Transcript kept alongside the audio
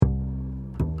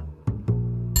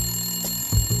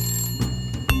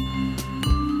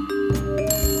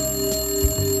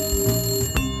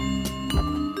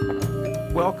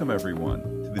Welcome, everyone,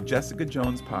 to the Jessica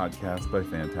Jones podcast by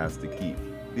Fantastic Geek,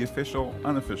 the official,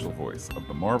 unofficial voice of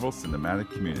the Marvel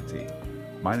Cinematic Community.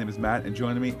 My name is Matt, and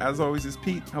joining me, as always, is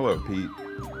Pete. Hello, Pete.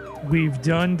 We've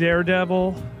done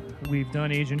Daredevil, we've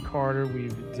done Agent Carter,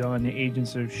 we've done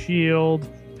Agents of S.H.I.E.L.D.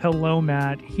 Hello,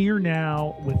 Matt. Here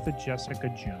now with the Jessica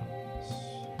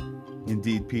Jones.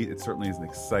 Indeed, Pete, it certainly is an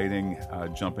exciting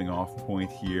jumping off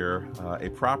point here. A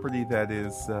property that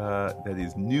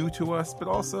is new to us, but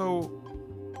also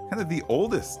kind of the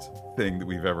oldest thing that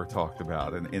we've ever talked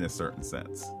about in a certain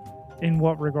sense. In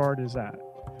what regard is that?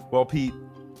 Well, Pete,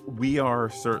 we are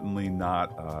certainly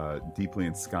not deeply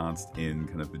ensconced in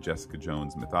kind of the Jessica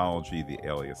Jones mythology, the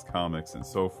Alias comics, and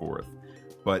so forth.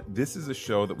 But this is a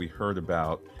show that we heard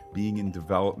about being in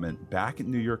development back at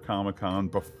New York Comic Con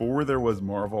before there was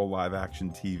Marvel live action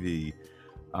TV.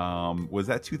 Was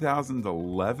that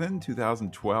 2011,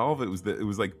 2012? It was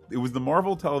the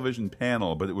Marvel television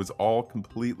panel, but it was all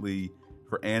completely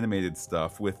for animated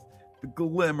stuff with the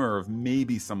glimmer of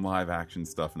maybe some live action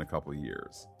stuff in a couple of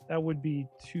years. That would be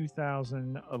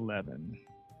 2011.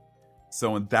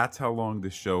 So, and that's how long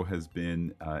this show has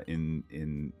been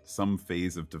in some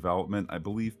phase of development. I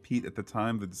believe, Pete, at the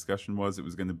time the discussion was it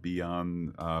was going to be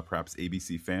on perhaps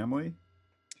ABC Family.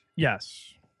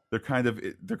 Yes, There kind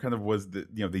of was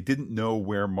they didn't know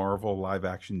where Marvel live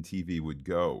action TV would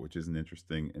go, which is an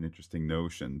interesting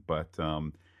notion. But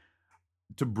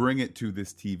to bring it to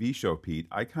this TV show, Pete,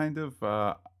 I kind of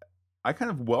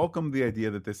welcome the idea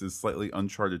that this is slightly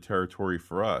uncharted territory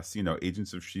for us. You know,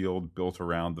 Agents of S.H.I.E.L.D. built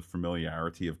around the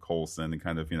familiarity of Coulson and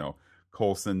kind of,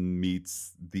 Coulson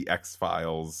meets the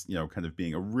X-Files, kind of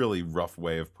being a really rough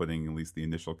way of putting at least the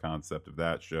initial concept of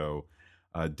that show.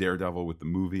 Daredevil with the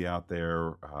movie out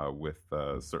there with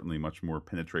certainly much more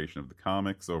penetration of the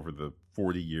comics over the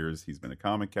 40 years he's been a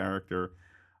comic character.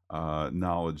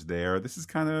 Knowledge there. This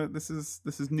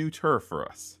is new turf for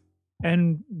us.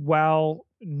 and while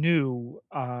new,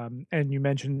 and you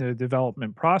mentioned the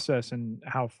development process and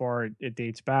how far it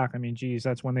dates back. I mean, geez,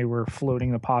 that's when they were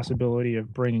floating the possibility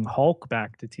of bringing Hulk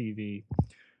back to TV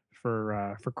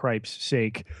for Cripe's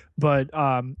sake. But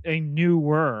a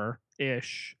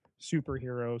newer-ish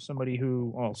superhero, somebody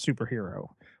who, well, superhero.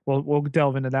 We'll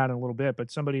delve into that in a little bit,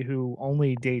 but somebody who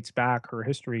only dates back her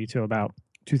history to about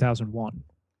 2001.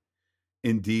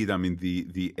 Indeed, I mean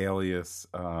the Alias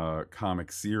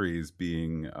comic series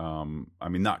being,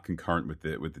 not concurrent with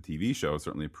the TV show,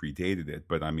 certainly predated it,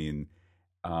 but I mean,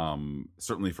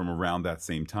 certainly from around that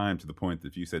same time to the point that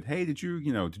if you said, "Hey, did you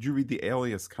read the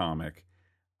Alias comic?"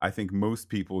 I think most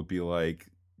people would be like,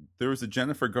 "There was a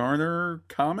Jennifer Garner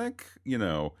comic,"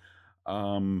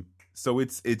 So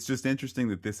it's just interesting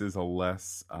that this is a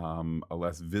less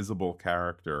visible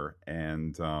character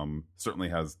and certainly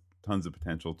has tons of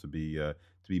potential to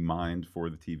be mined for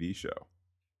the TV show.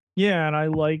 Yeah, and I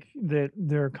like that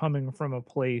they're coming from a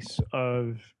place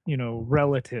of,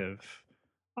 relative,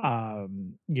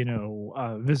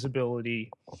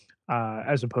 visibility,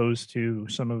 as opposed to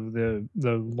some of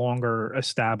the longer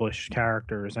established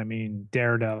characters. I mean,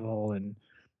 Daredevil and,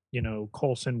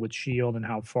 Coulson with Shield and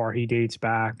how far he dates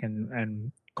back,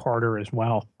 and Carter as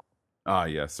well.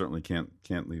 Yeah, certainly can't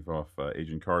leave off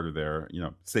Agent Carter there.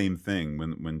 Same thing.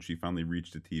 When she finally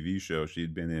reached a TV show, she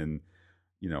had been in,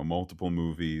 multiple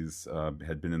movies,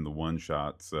 had been in the one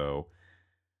shot. So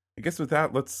I guess with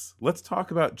that, let's talk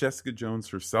about Jessica Jones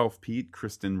herself, Pete.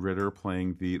 Kristen Ritter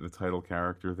playing the title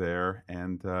character there,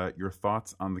 and your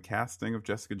thoughts on the casting of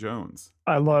Jessica Jones.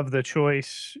 I love the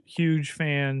choice. Huge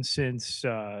fan since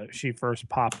she first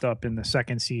popped up in the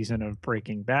second season of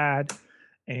Breaking Bad.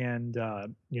 And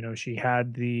she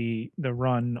had the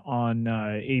run on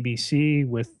ABC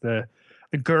with the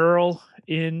girl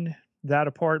in that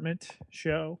apartment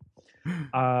show.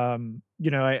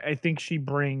 I think she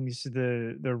brings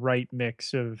the right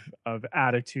mix of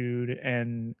attitude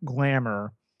and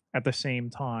glamour at the same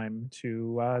time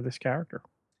to this character.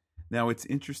 Now, it's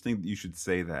interesting that you should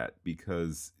say that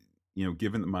because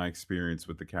given that my experience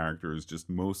with the character is just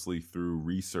mostly through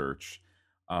research.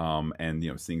 And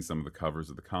seeing some of the covers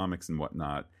of the comics and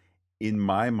whatnot, in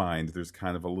my mind, there's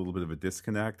kind of a little bit of a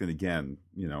disconnect. And again,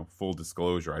 full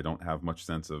disclosure, I don't have much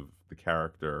sense of the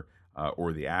character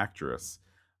or the actress.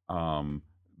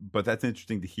 But that's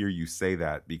interesting to hear you say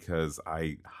that because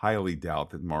I highly doubt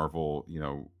that Marvel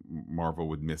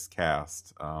would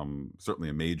miscast certainly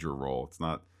a major role. It's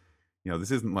not,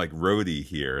 this isn't like Rhodey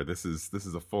here. This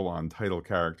is a full-on title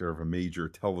character of a major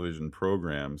television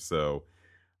program. So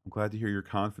I'm glad to hear your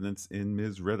confidence in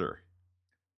Ms. Ritter.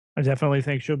 I definitely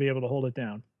think she'll be able to hold it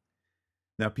down.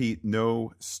 Now, Pete,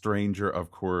 no stranger,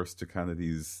 of course, to kind of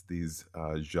these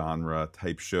genre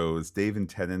type shows. David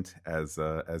Tennant as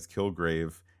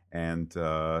Kilgrave, and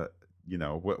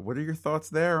what are your thoughts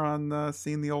there on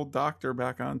seeing the old Doctor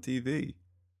back on TV?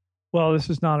 Well, this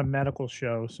is not a medical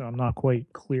show, so I'm not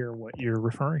quite clear what you're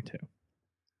referring to.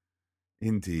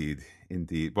 Indeed,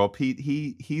 indeed. Well, Pete,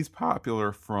 he's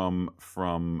popular from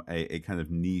a kind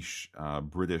of niche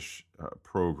British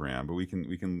program, but we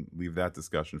can leave that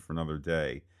discussion for another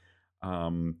day.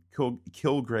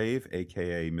 Kilgrave,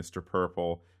 aka Mr.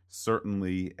 Purple,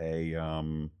 certainly a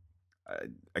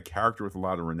character with a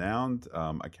lot of renown,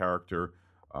 a character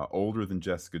older than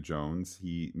Jessica Jones.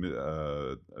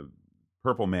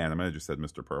 Purple Man. I might have just said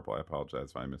Mr. Purple. I apologize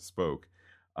if I misspoke.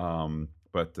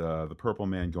 But the Purple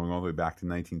Man going all the way back to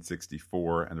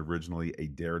 1964, and originally a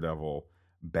Daredevil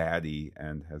baddie,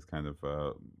 and has kind of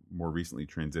more recently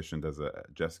transitioned as a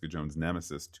Jessica Jones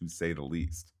nemesis, to say the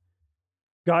least.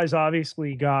 Guy's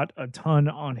obviously got a ton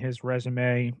on his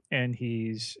resume, and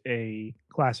he's a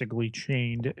classically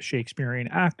trained Shakespearean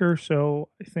actor. So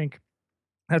I think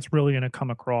that's really going to come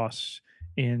across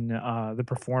in the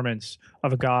performance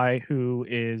of a guy who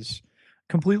is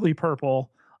completely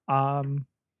purple.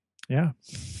 Yeah.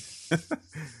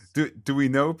 Do we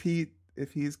know, Pete,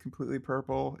 if he's completely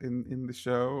purple in the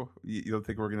show? You don't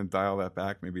think we're going to dial that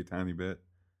back maybe a tiny bit?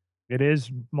 It is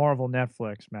Marvel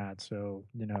Netflix, Matt. So,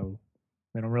 they don't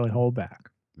really hold back.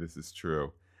 This is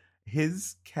true.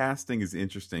 His casting is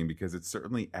interesting because it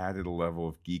certainly added a level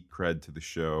of geek cred to the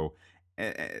show,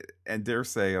 and dare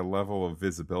say a level of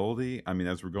visibility. I mean,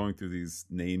 as we're going through these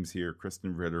names here,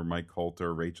 Kristen Ritter, Mike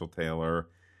Coulter, Rachel Taylor,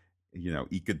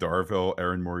 Ika Darville,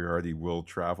 Erin Moriarty, Will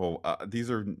Travel. These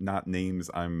are not names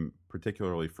I'm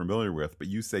particularly familiar with, but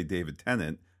you say David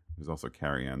Tennant, who's also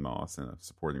Carrie Ann Moss in a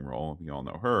supporting role. We all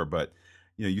know her, but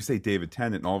you say David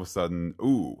Tennant, and all of a sudden,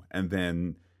 ooh, and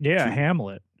then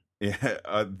Hamlet. Yeah,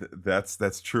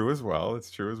 that's true as well. It's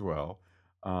true as well.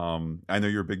 I know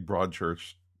you're a big Broad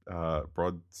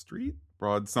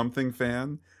something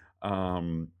fan,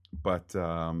 but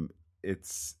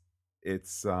it's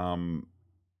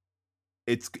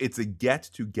a get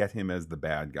to get him as the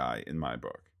bad guy in my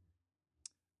book.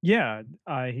 Yeah,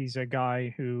 he's a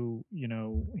guy who,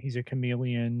 he's a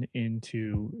chameleon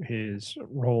into his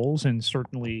roles, and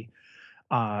certainly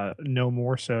no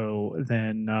more so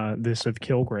than this of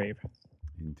Kilgrave.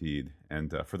 Indeed.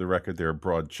 And for the record, there are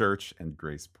Broadchurch and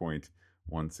Grace Point,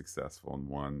 one successful and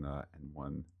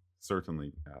one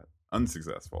certainly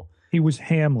unsuccessful. He was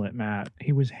Hamlet, Matt.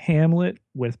 He was Hamlet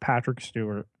with Patrick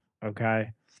Stewart.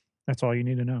 Okay, that's all you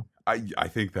need to know. I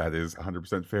think that is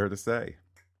 100% fair to say.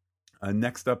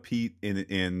 Next up, Pete,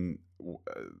 in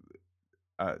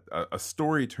a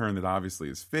story turn that obviously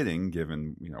is fitting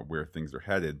given where things are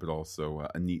headed, but also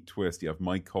a neat twist. You have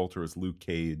Mike Coulter as Luke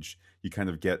Cage. You kind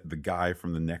of get the guy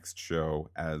from the next show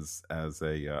as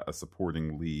a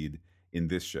supporting lead in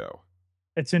this show.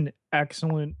 It's an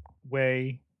excellent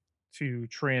way to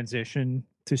transition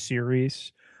to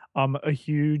series. I'm a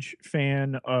huge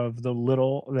fan of the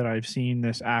little that I've seen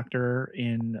this actor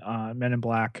in Men in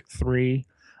Black 3.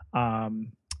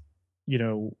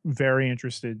 Very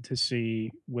interested to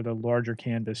see with a larger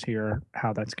canvas here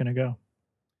how that's going to go.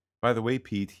 By the way,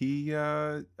 Pete, he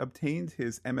obtained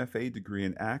his MFA degree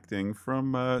in acting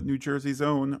from New Jersey's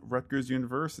own Rutgers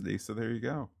University. So there you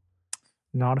go.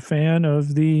 Not a fan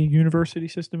of the university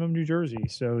system of New Jersey,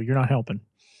 so you're not helping.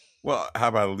 Well, how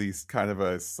about at least kind of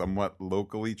a somewhat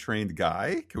locally trained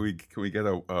guy? Can we get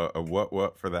a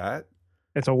what for that?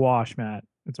 It's a wash, Matt.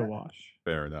 It's a wash.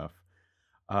 Fair enough.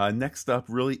 Next up,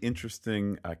 really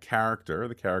interesting character,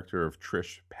 the character of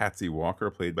Trish Patsy Walker,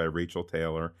 played by Rachel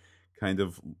Taylor. Kind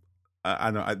of,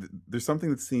 I don't know, there's something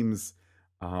that seems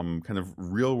kind of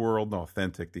real world and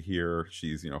authentic to hear.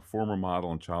 She's, former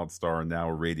model and child star and now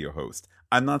a radio host.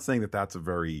 I'm not saying that that's a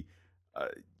very,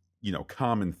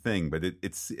 common thing, but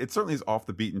it certainly is off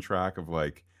the beaten track of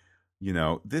like,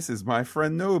 this is my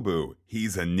friend Nobu.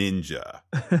 He's a ninja.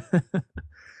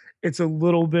 It's a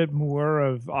little bit more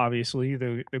of obviously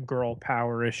the girl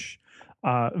powerish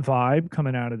vibe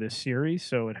coming out of this series,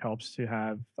 so it helps to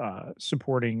have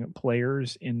supporting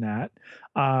players in that.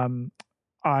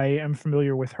 I am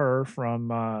familiar with her from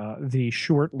the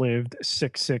short-lived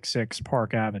 666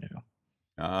 Park Avenue.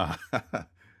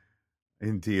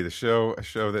 Indeed, a show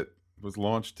that was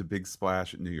launched to big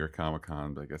splash at New York Comic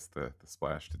Con, but I guess the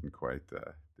splash didn't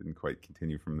quite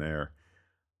continue from there.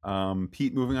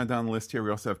 Pete, moving on down the list here, we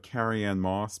also have Carrie Ann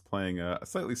Moss playing a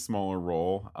slightly smaller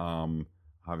role.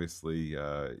 Obviously,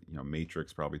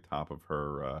 Matrix probably top of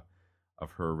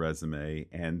of her resume,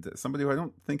 and somebody who I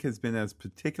don't think has been as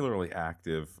particularly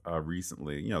active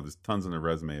recently. There's tons on her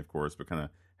resume, of course, but kind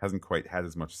of hasn't quite had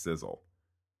as much sizzle.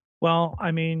 Well, I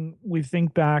mean, we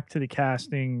think back to the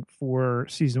casting for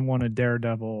season 1 of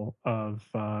Daredevil of,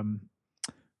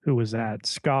 who was that?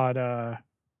 Scott,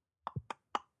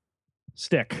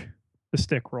 Stick, the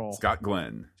Stick role. Scott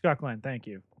Glenn. Scott Glenn, thank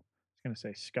you. I was gonna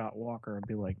say Scott Walker. I'd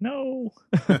be like, no.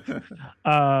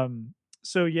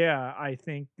 So yeah, I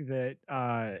think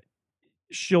that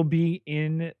she'll be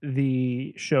in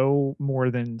the show more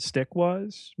than Stick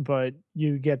was, but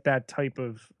you get that type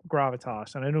of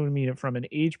gravitas. And I don't mean it from an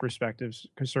age perspective,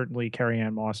 because certainly Carrie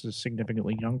Ann Moss is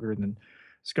significantly younger than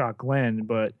Scott Glenn,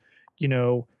 but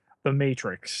The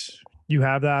Matrix, you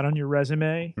have that on your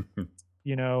resume,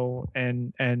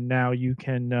 and now you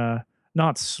can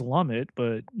not slum it,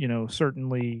 but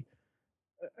certainly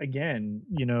again,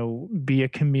 be a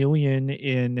chameleon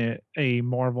in a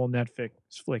Marvel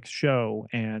Netflix show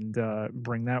and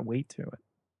bring that weight to it.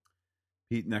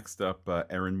 Pete, next up,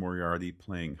 Erin Moriarty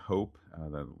playing Hope.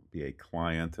 That'll be a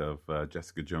client of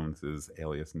Jessica Jones's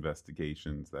Alias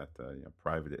Investigations, that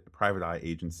private eye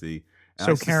agency.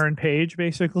 And so Karen Page,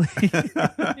 basically.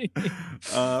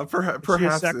 Perhaps she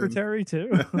a secretary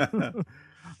too.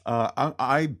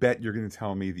 I bet you're going to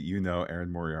tell me that you know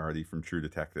Erin Moriarty from True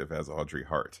Detective as Audrey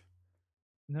Hart.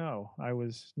 No, I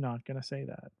was not going to say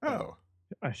that. Oh,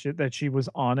 that she was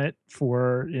on it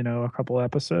for a couple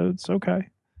episodes. Okay.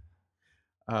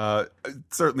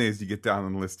 Certainly, as you get down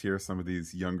on the list here, some of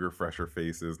these younger, fresher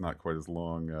faces, not quite as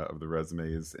long of the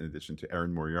resumes. In addition to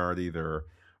Erin Moriarty, there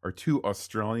are two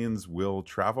Australians, Will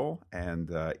Travel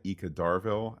and Ika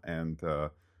Darville, and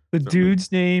the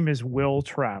dude's name is Will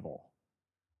Travel.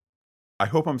 I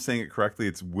hope I'm saying it correctly.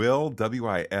 It's Will,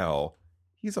 W-I-L.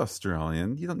 He's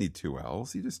Australian. You don't need two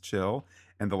L's. You just chill.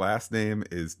 And the last name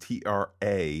is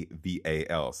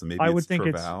Traval. So maybe I would think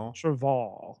Traval. It's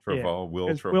Traval. Traval, yeah. Will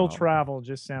Traval. Will Travel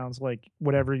just sounds like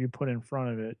whatever you put in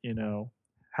front of it,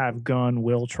 have gun,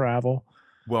 will travel.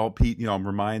 Well, Pete, I'm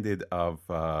reminded of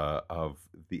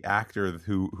the actor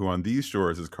who on these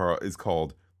shores is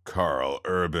called Karl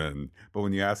Urban. But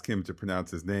when you ask him to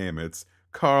pronounce his name, it's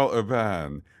Karl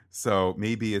Urban. So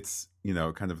maybe it's,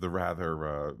 kind of the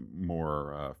rather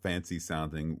more fancy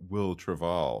sounding Will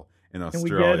Traval in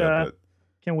Australia.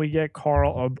 Can we get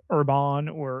Karl Urban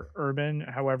or Urban,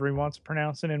 however he wants to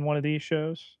pronounce it, in one of these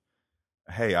shows?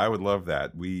 Hey, I would love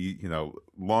that. We,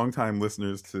 longtime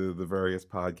listeners to the various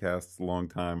podcasts,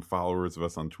 longtime followers of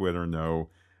us on Twitter know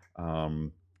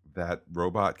that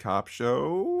Robot Cop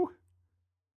show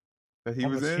that he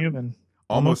was in. Human.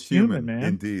 Almost human, man.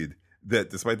 Indeed.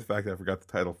 That, despite the fact that I forgot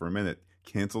the title for a minute,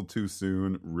 canceled too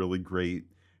soon. Really great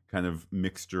kind of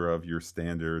mixture of your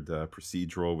standard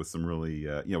procedural with some really,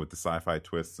 with the sci-fi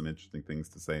twists, some interesting things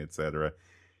to say, etc.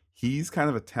 He's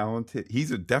kind of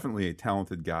definitely a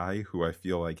talented guy who I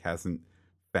feel like hasn't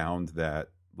found that,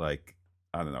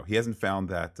 he hasn't found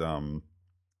that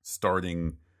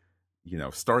starting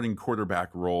quarterback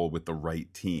role with the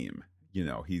right team.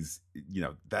 He's,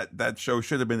 that show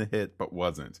should have been a hit, but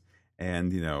wasn't.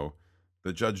 And,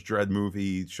 the Judge Dredd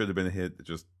movie should have been a hit. It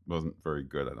just wasn't very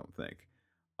good, I don't think.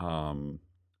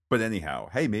 But anyhow,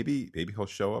 hey, maybe he'll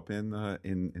show up in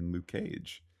Luke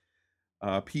Cage.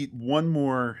 Pete, one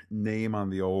more name on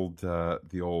the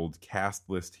old cast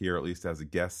list here, at least as a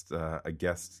guest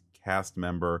cast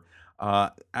member,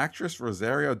 actress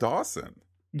Rosario Dawson.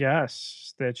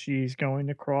 Yes, that she's going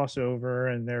to cross over,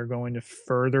 and they're going to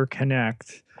further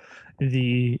connect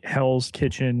the Hell's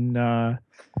Kitchen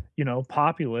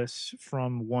populace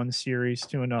from one series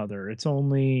to another. It's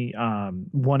only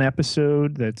one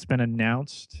episode that's been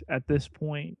announced at this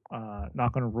point.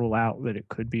 Not going to rule out that it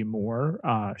could be more.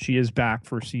 She is back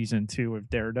for season 2 of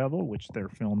Daredevil, which they're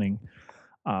filming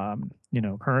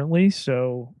currently.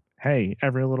 So hey,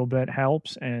 every little bit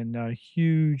helps, and a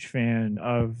huge fan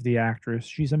of the actress.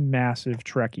 She's a massive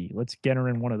Trekkie. Let's get her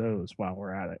in one of those while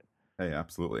we're at it. Hey,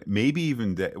 absolutely. Maybe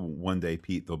even one day,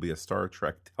 Pete, there'll be a Star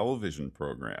Trek television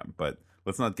program, but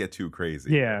let's not get too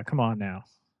crazy. Yeah, come on now.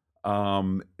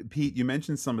 Pete, you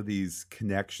mentioned some of these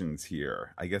connections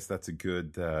here. I guess that's a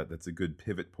good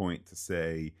pivot point to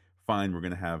say, fine, we're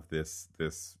going to have this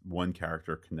one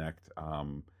character connect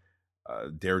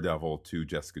Daredevil to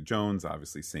Jessica Jones,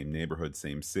 obviously same neighborhood,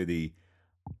 same city.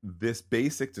 This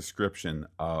basic description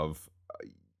of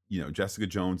Jessica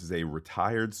Jones is a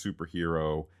retired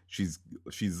superhero. She's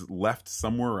left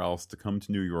somewhere else to come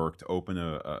to New York to open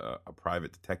a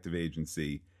private detective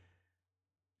agency.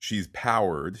 She's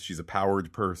powered. She's a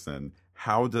powered person.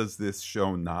 How does this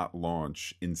show not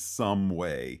launch in some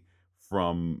way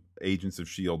from Agents of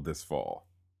S.H.I.E.L.D. this fall?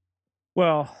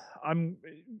 Well, I'm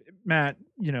Matt,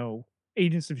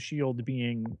 Agents of Shield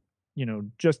being,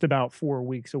 just about 4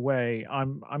 weeks away,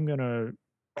 I'm going to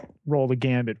roll the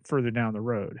gambit further down the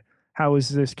road. How is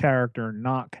this character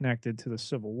not connected to the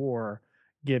Civil War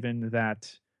given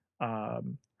that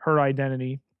her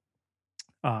identity,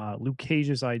 Luke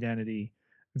Cage's identity,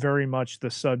 very much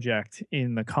the subject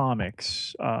in the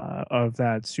comics of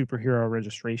that superhero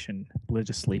registration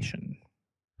legislation.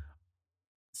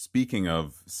 Speaking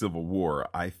of Civil War,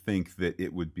 I think that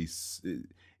it would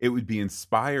be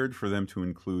inspired for them to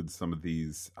include some of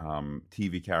these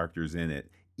TV characters in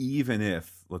it, even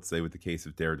if, let's say, with the case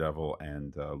of Daredevil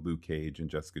and Luke Cage and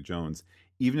Jessica Jones,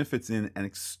 even if it's in an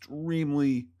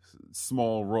extremely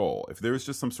small role. If there's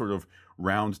just some sort of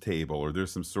round table, or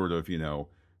there's some sort of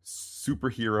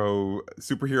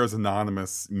superheroes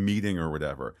anonymous meeting or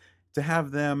whatever, to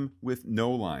have them with no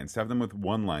lines, to have them with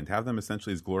one line, to have them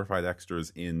essentially as glorified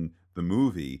extras in the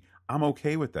movie, I'm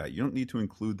okay with that. You don't need to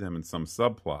include them in some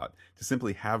subplot. To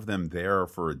simply have them there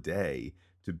for a day,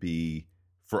 to be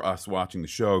for us watching the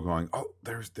show going, oh,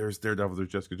 there's Daredevil, there's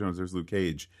Jessica Jones, there's Luke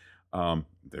Cage,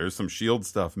 there's some Shield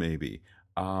stuff maybe.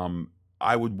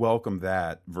 I would welcome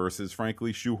that versus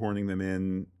frankly shoehorning them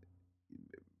in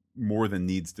more than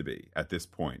needs to be at this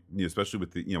point, especially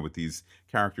with with these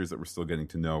characters that we're still getting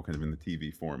to know kind of in the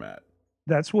TV format.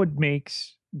 That's what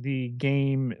makes the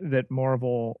game that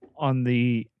Marvel on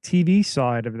the TV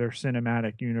side of their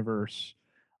cinematic universe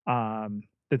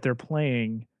that they're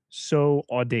playing so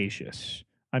audacious.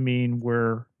 I mean,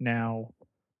 we're now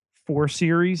 4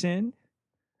 series in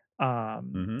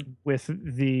Mm-hmm. with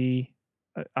the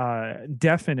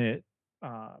definite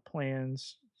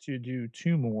plans to do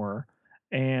 2 more.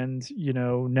 And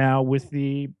now with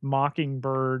the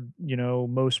Mockingbird,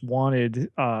 Most Wanted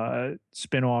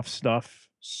spin-off stuff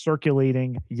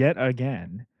circulating yet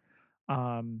again,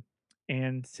 um,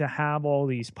 and to have all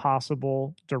these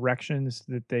possible directions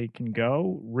that they can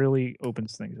go really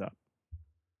opens things up.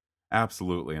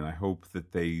 Absolutely, and I hope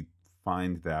that they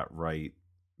find that right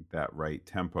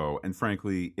tempo. And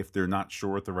frankly, if they're not sure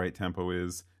what the right tempo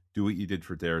is, do what you did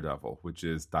for Daredevil, which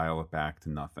is dial it back to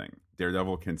nothing.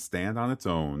 Daredevil can stand on its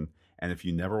own, and if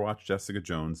you never watch Jessica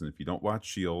Jones, and if you don't watch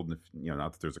Shield, and if,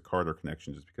 not that there's a Carter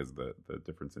connection just because of the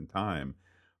difference in time,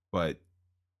 but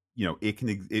it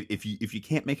can, if you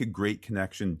can't make a great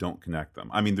connection, don't connect them.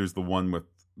 I mean, there's the one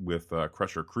with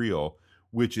Crusher Creel,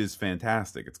 which is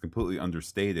fantastic. It's completely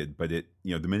understated, but the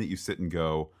minute you sit and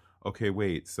go, okay,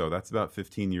 wait, so that's about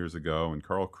 15 years ago, and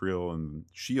Carl Creel and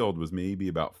Shield was maybe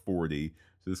about 40.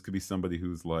 So this could be somebody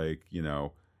who's like,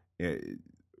 eh,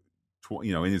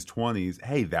 in his 20s.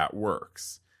 Hey, that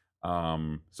works.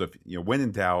 So if when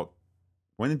in doubt,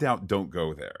 don't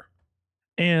go there.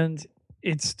 And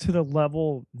it's to the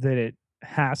level that it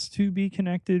has to be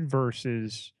connected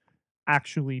versus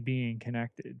actually being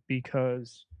connected,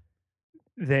 because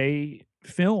they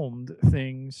filmed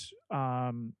things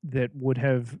that would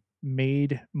have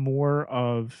made more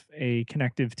of a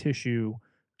connective tissue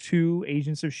to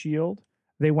Agents of Shield.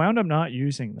 They wound up not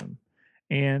using them,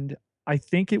 and I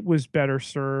think it was better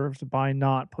served by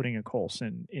not putting a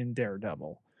Coulson in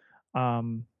Daredevil.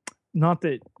 Um, Not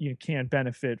that you can't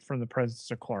benefit from the presence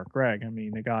of Clark Gregg. I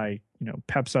mean, the guy,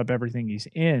 peps up everything he's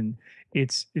in.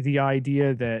 It's the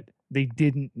idea that they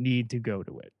didn't need to go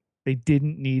to it. They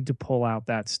didn't need to pull out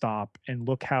that stop, and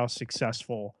look how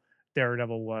successful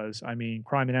Daredevil was. I mean,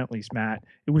 Crime and Entleys, Matt,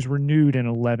 it was renewed in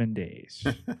 11 days.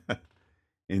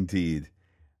 Indeed.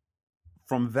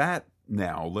 From that,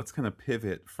 now let's kind of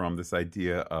pivot from this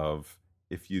idea of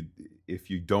if you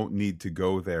don't need to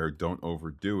go there, don't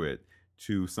overdo it,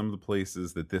 to some of the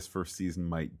places that this first season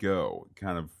might go.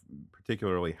 Kind of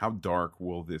particularly, how dark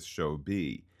will this show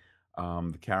be?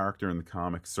 The character in the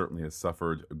comics certainly has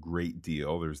suffered a great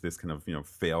deal. There's this kind of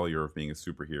failure of being a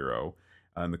superhero.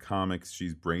 In the comics,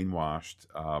 she's brainwashed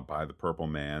by the Purple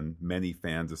Man. Many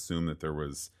fans assume that there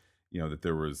was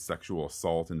sexual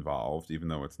assault involved, even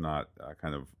though it's not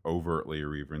kind of overtly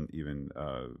or even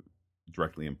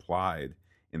directly implied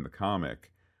in the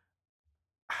comic.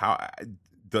 How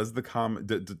does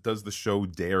does the show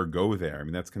dare go there? I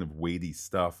mean, that's kind of weighty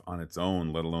stuff on its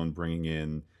own, let alone bringing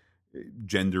in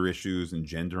gender issues and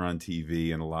gender on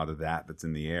TV and a lot of that's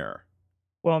in the air.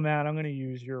 Well, Matt, I'm going to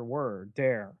use your word,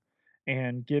 dare.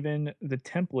 And given the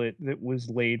template that was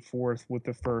laid forth with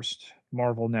the first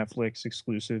Marvel Netflix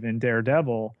exclusive in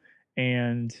Daredevil,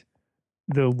 and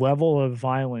the level of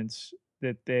violence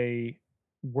that they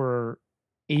were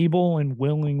able and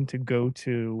willing to go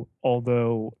to,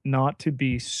 although not to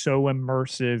be so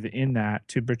immersive in that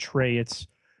to betray its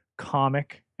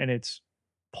comic and its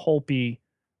pulpy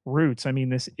roots. I mean,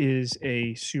 this is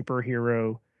a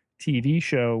superhero TV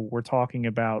show we're talking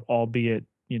about, albeit,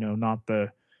 not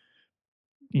the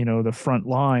front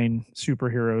line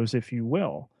superheroes, if you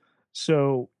will.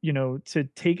 So, to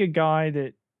take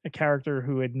a character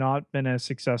who had not been as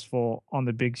successful on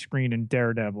the big screen in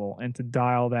Daredevil and to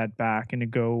dial that back and to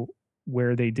go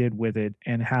where they did with it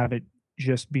and have it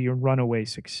just be a runaway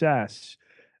success,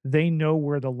 they know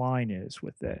where the line is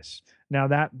with this. Now,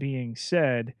 that being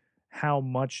said, how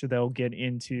much they'll get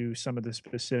into some of the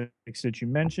specifics that you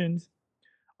mentioned,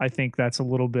 I think that's a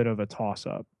little bit of a toss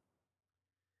up.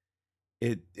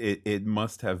 It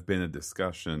must have been a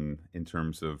discussion in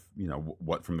terms of,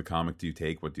 what from the comic do you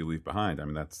take, what do you leave behind. I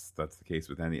mean, that's the case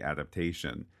with any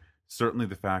adaptation. Certainly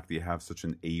the fact that you have such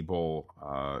an able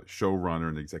showrunner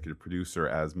and executive producer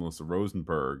as Melissa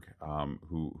Rosenberg,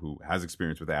 who has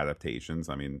experience with adaptations.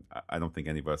 I mean, I don't think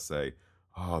any of us say,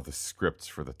 oh, the scripts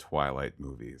for the Twilight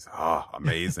movies, oh,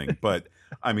 amazing. But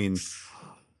I mean,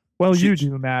 well, you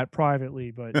do, Matt,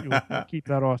 privately, but we'll keep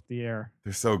that off the air.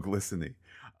 They're so glistening.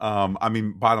 I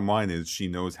mean, bottom line is she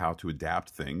knows how to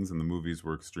adapt things, and the movies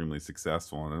were extremely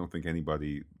successful. And I don't think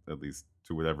anybody, at least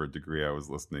to whatever degree I was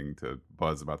listening to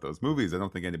buzz about those movies, I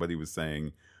don't think anybody was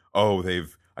saying, "Oh,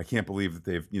 I can't believe that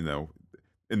they've,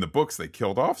 in the books they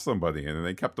killed off somebody and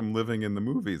they kept them living in the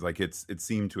movies." Like it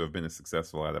seemed to have been a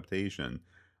successful adaptation.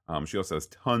 She also has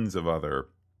tons of other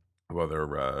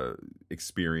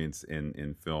experience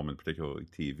in film and particularly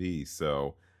TV.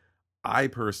 So I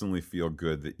personally feel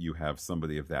good that you have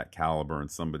somebody of that caliber and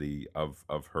somebody of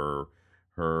her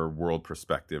world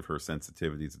perspective, her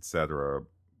sensitivities, etc.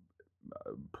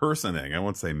 Personing, I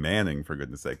won't say manning for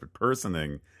goodness sake, but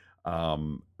personing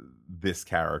this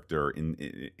character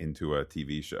into a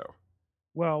TV show.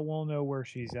 Well, we'll know where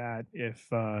she's at if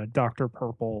Dr.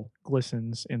 Purple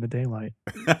glistens in the daylight.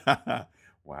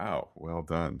 Wow, well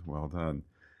done, well done.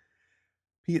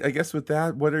 Pete, I guess with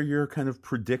that, what are your kind of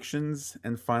predictions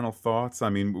and final thoughts? I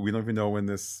mean, we don't even know when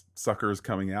this sucker is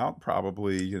coming out.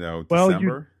 Probably,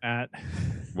 December.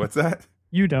 What's that?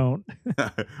 You don't.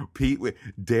 Pete,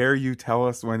 dare you tell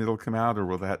us when it'll come out, or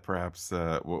will that perhaps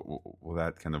will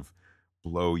that kind of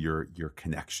blow your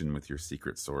connection with your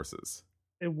secret sources?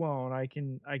 It won't. I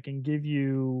can give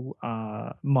you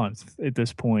month at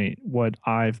this point. What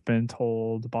I've been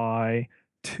told by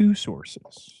 2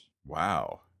 sources.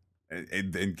 Wow.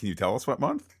 And can you tell us what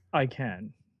month? I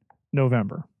can.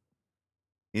 November.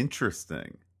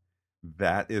 Interesting.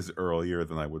 That is earlier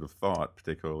than I would have thought,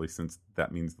 particularly since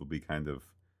that means they'll be kind of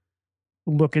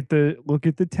look at the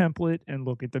template and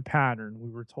look at the pattern. We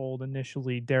were told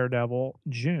initially Daredevil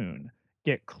June,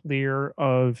 get clear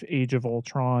of Age of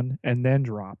Ultron, and then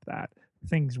drop that.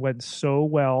 Things went so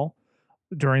well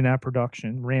during that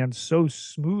production, ran so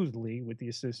smoothly with the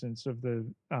assistance of the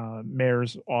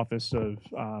mayor's office of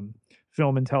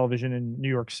film and television in New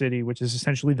York City, which is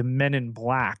essentially the Men in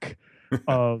Black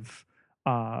of,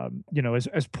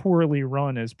 as poorly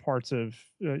run as parts of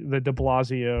the de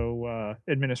Blasio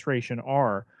administration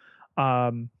are.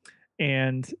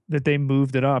 And that they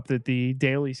moved it up, that the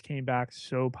dailies came back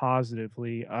so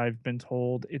positively. I've been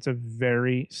told it's a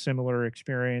very similar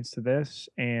experience to this,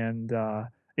 and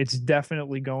it's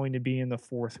definitely going to be in the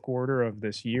 4th quarter of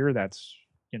this year. That's,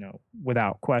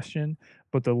 without question.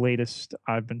 But the latest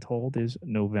I've been told is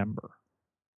November.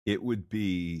 It would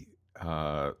be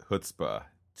chutzpah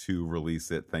to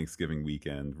release it Thanksgiving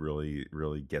weekend. Really,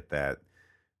 really get that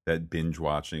binge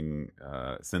watching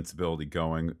sensibility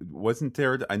going. Wasn't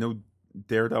Daredevil? I know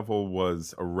Daredevil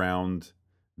was around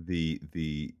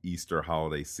the Easter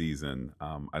holiday season.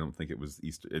 I don't think it was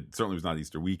Easter. It certainly was not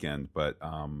Easter weekend, but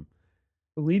I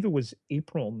believe it was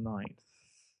April 9th.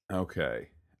 Okay.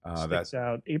 That's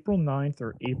out April 9th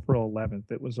or April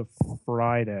 11th. It was a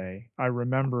Friday. I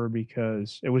remember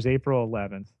because it was April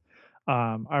 11th.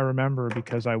 I remember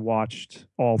because I watched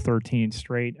all 13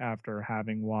 straight after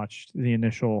having watched the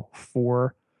initial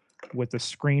 4 with the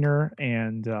screener.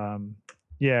 And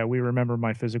we remember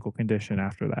my physical condition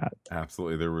after that.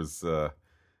 Absolutely. There was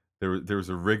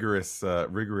a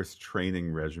rigorous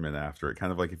training regimen after it.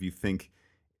 Kind of like if you think,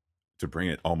 to bring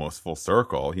it almost full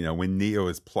circle, when Neo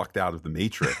is plucked out of the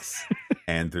Matrix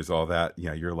and there's all that,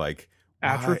 you're like,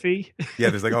 atrophy. Yeah,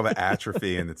 there's like all the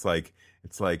atrophy, and it's like,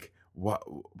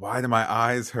 why do my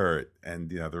eyes hurt?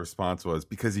 And the response was,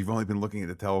 because you've only been looking at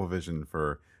the television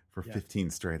for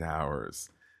 15 straight hours.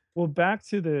 Well, back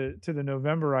to the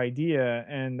November idea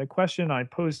and the question I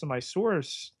posed to my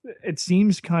source, it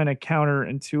seems kind of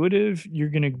counterintuitive. You're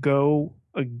going to go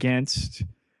against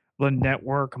the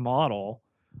network model,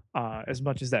 as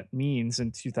much as that means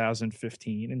in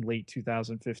 2015, in late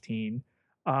 2015,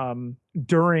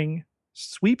 during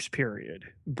sweeps period,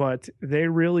 but they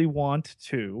really want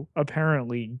to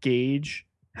apparently gauge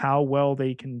how well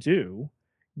they can do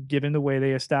given the way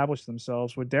they established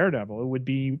themselves with Daredevil. It would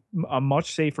be a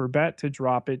much safer bet to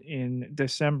drop it in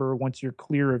December once you're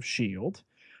clear of Shield.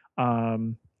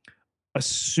 Um,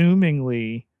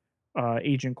 Assumingly,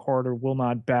 Agent Carter will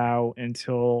not bow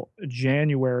until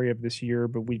January of this year,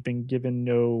 but we've been given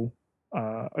no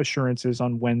assurances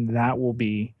on when that will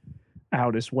be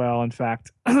out as well. In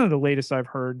fact, the latest I've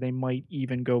heard, they might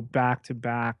even go back to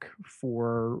back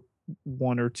for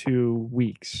 1 or 2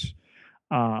 weeks,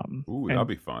 Ooh, that'll and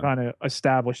be fun. kind of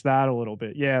establish that a little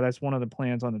bit. Yeah, that's one of the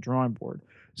plans on the drawing board.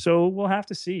 So we'll have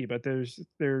to see, but there's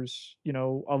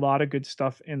a lot of good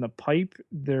stuff in the pipe.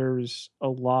 There's a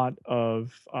lot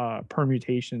of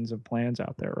permutations of plans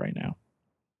out there right now.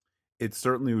 It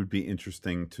certainly would be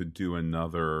interesting to do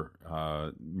another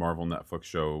Marvel Netflix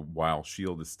show while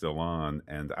Shield is still on,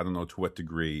 and I don't know to what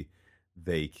degree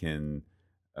they can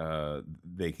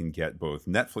get both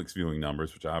Netflix viewing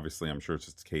numbers, which obviously I'm sure it's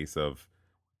just a case of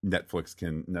Netflix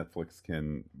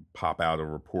can pop out a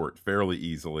report fairly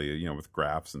easily, with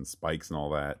graphs and spikes and all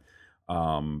that.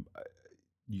 Well,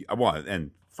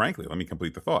 and frankly, let me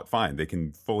complete the thought. Fine, they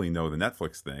can fully know the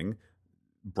Netflix thing.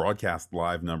 Broadcast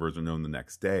live numbers are known the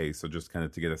next day, so just kind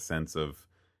of to get a sense of,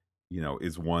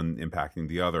 is one impacting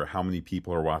the other? How many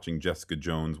people are watching Jessica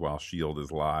Jones while Shield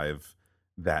is live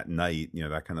that night?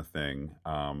 That kind of thing.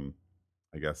 I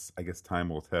guess time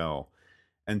will tell.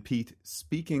 And Pete,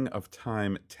 speaking of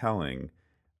time telling,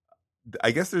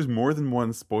 I guess there's more than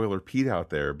one spoiler Pete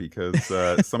out there, because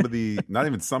some of the, not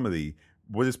even some of the,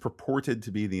 what is purported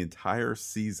to be the entire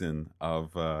season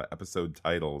of episode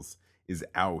titles is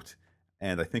out.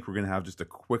 And I think we're going to have just a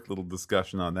quick little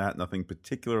discussion on that. Nothing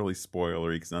particularly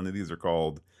spoilery, because none of these are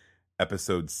called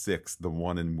episode 6, the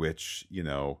one in which,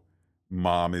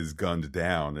 mom is gunned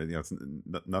down. And, it's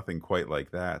nothing quite like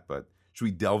that. But should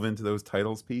we delve into those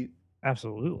titles, Pete?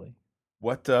 Absolutely.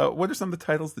 What are some of the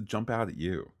titles that jump out at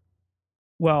you?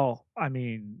 Well, I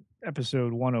mean,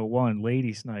 episode 101,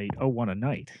 Ladies' Night. Oh, what a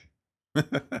night.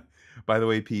 By the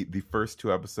way, Pete, the first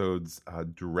 2 episodes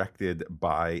directed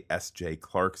by S.J.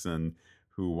 Clarkson,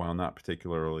 who, while not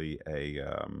particularly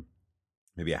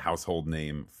maybe a household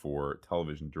name for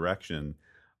television direction,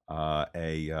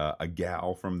 a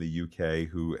gal from the UK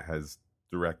who has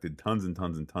directed tons and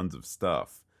tons and tons of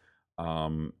stuff.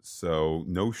 So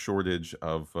no shortage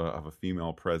of a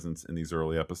female presence in these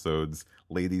early episodes.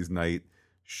 Ladies' Night,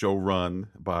 show run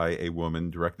by a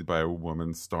woman, directed by a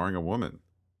woman, starring a woman.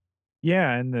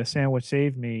 Yeah, and the Sandwich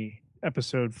Saved Me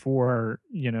episode 4,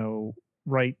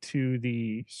 right to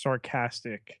the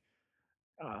sarcastic,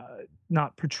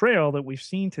 not portrayal that we've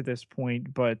seen to this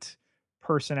point, but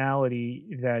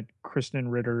personality that Kristen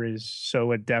Ritter is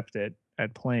so adept at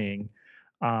playing.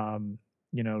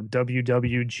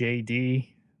 WWJD,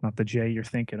 not the J you're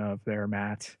thinking of there,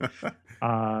 Matt.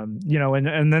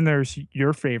 And then there's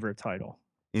your favorite title.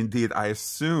 Indeed, I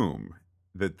assume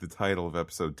that the title of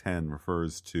episode 10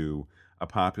 refers to a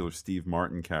popular Steve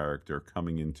Martin character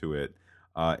coming into it,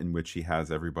 in which he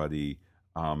has everybody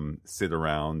sit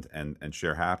around and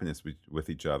share happiness with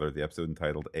each other. The episode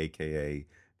entitled AKA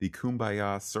The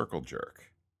Kumbaya Circle Jerk.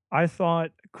 I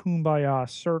thought Kumbaya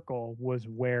Circle was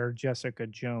where Jessica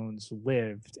Jones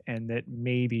lived, and that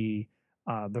maybe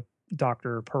the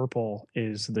Dr. Purple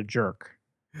is the jerk.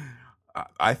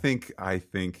 I think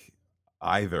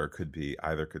either could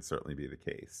certainly be the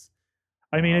case.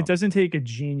 I mean, it doesn't take a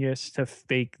genius to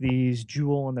fake these.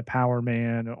 Jewel and the Power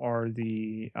Man are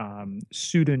the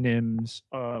pseudonyms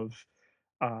of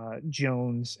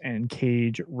Jones and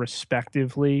Cage,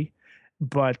 respectively,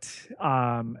 but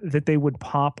that they would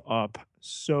pop up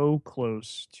so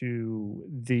close to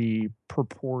the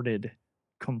purported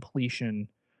completion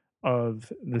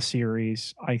of the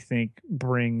series, I think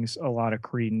brings a lot of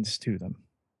credence to them.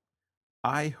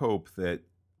 I hope that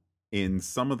in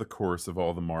some of the course of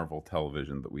all the Marvel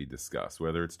television that we discuss,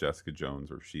 whether it's Jessica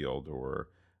Jones or Shield or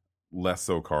less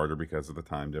so Carter because of the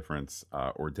time difference,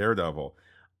 or Daredevil,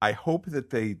 I hope that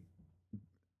they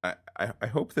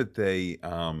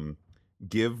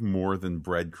give more than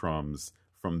breadcrumbs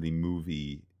from the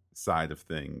movie side of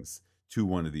things to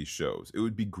one of these shows. It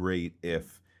would be great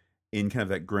if, in kind of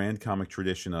that grand comic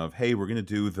tradition of, hey, we're going to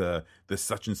do the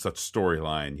such and such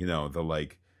storyline, I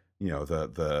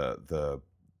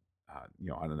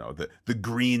don't know, the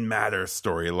Green Matter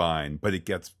storyline, but it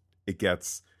gets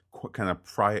kind of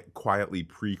quietly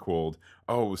prequeled.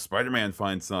 Oh, Spider-Man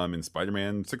finds some in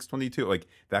Spider-Man 622, like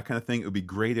that kind of thing. It would be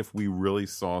great if we really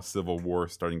saw Civil War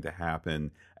starting to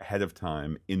happen ahead of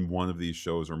time in one of these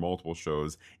shows or multiple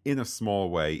shows in a small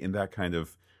way, in that kind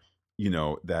of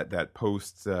that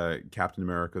post Captain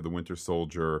America, the Winter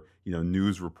Soldier,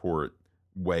 news report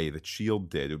way that Shield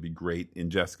did. It would be great in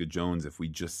Jessica Jones if we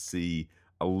just see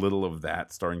a little of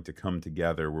that starting to come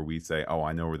together, where we say, oh,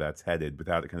 I know where that's headed,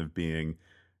 without it kind of being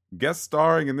guest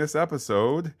starring in this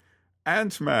episode,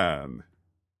 Ant-Man.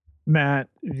 Matt,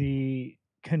 the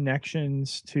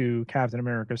connections to Captain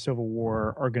America Civil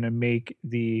War are going to make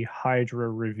the Hydra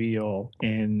reveal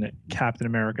in Captain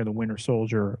America the Winter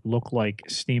Soldier look like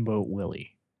Steamboat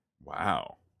Willie.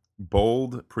 Wow.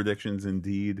 Bold predictions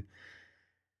indeed.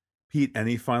 Pete,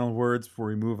 any final words before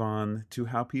we move on to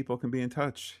how people can be in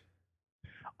touch?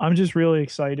 I'm just really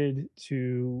excited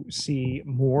to see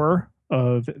more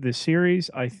of the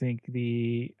series. I think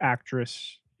the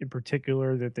actress in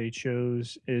particular that they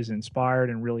chose is inspired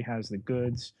and really has the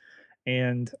goods.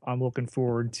 And I'm looking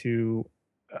forward to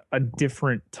a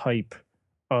different type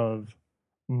of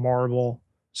Marvel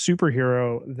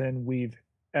superhero than we've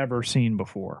ever seen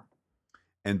before.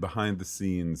 And behind the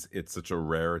scenes, it's such a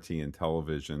rarity in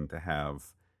television to have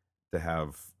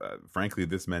frankly,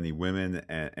 this many women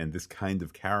and this kind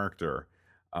of character,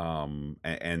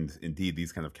 and indeed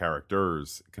these kind of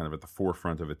characters kind of at the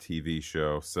forefront of a TV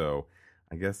show. So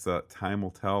I guess time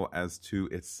will tell as to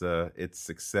its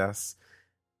success.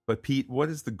 But Pete, what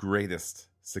is the greatest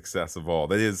success of all?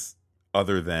 That is,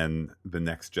 other than the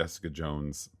next Jessica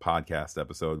Jones podcast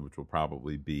episode, which will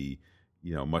probably be,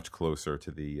 much closer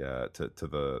to the to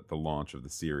the launch of the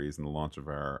series and the launch of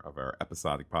our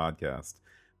episodic podcast.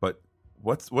 But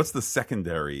what's the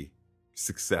secondary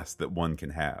success that one can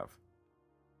have?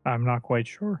 I'm not quite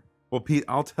sure. Well, Pete,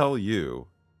 I'll tell you,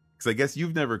 because I guess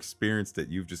you've never experienced it.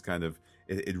 You've just kind of,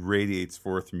 it radiates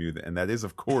forth from you. And that is,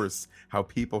 of course, how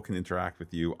people can interact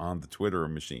with you on the Twitter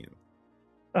machine.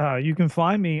 You can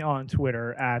find me on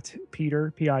Twitter at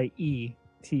Peter, Pieter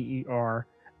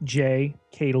J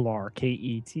Ketelaar,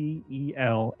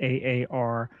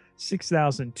 Ketelaar,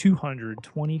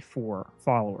 6,224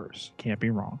 followers. Can't be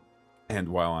wrong. And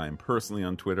while I'm personally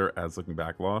on Twitter as Looking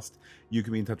Back Lost, you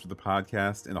can be in touch with the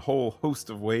podcast in a whole host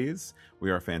of ways.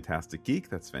 We are Fantastic Geek.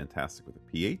 That's fantastic with a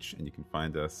PH. And you can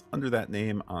find us under that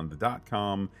name on the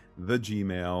 .com, the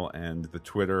Gmail, and the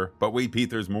Twitter. But wait,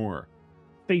 Pete, there's more.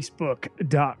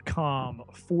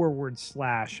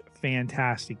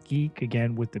 Facebook.com/Fantastic Geek,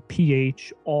 again with the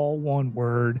PH, all one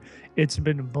word. It's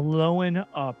been blowing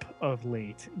up of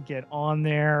late. Get on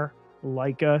there,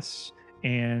 like us,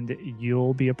 and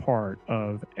you'll be a part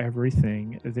of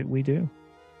everything that we do.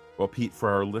 Well, Pete, for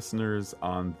our listeners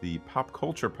on the Pop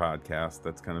Culture Podcast,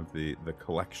 that's kind of the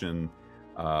collection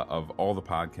of all the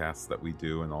podcasts that we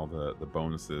do and all the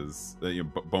bonuses,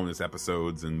 bonus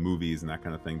episodes and movies and that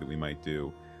kind of thing that we might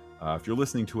do. If you're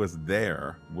listening to us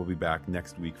there, we'll be back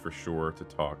next week for sure to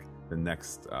talk the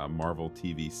next Marvel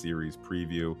TV series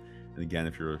preview. And again,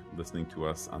 if you're listening to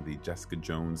us on the Jessica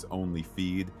Jones only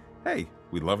feed, hey,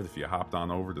 we'd love it if you hopped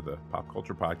on over to the Pop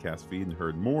Culture Podcast feed and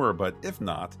heard more. But if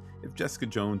not, if Jessica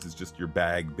Jones is just your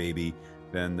bag, baby,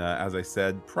 then as I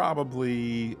said,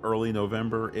 probably early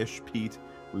November-ish, Pete,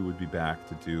 we would be back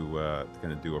to do a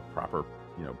proper,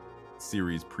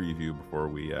 series preview before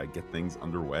we get things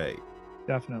underway.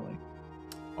 Definitely.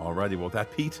 Alrighty, well,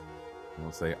 that, Pete,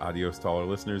 we'll say adios to all our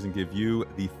listeners and give you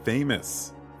the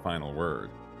famous final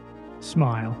word.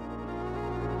 Smile.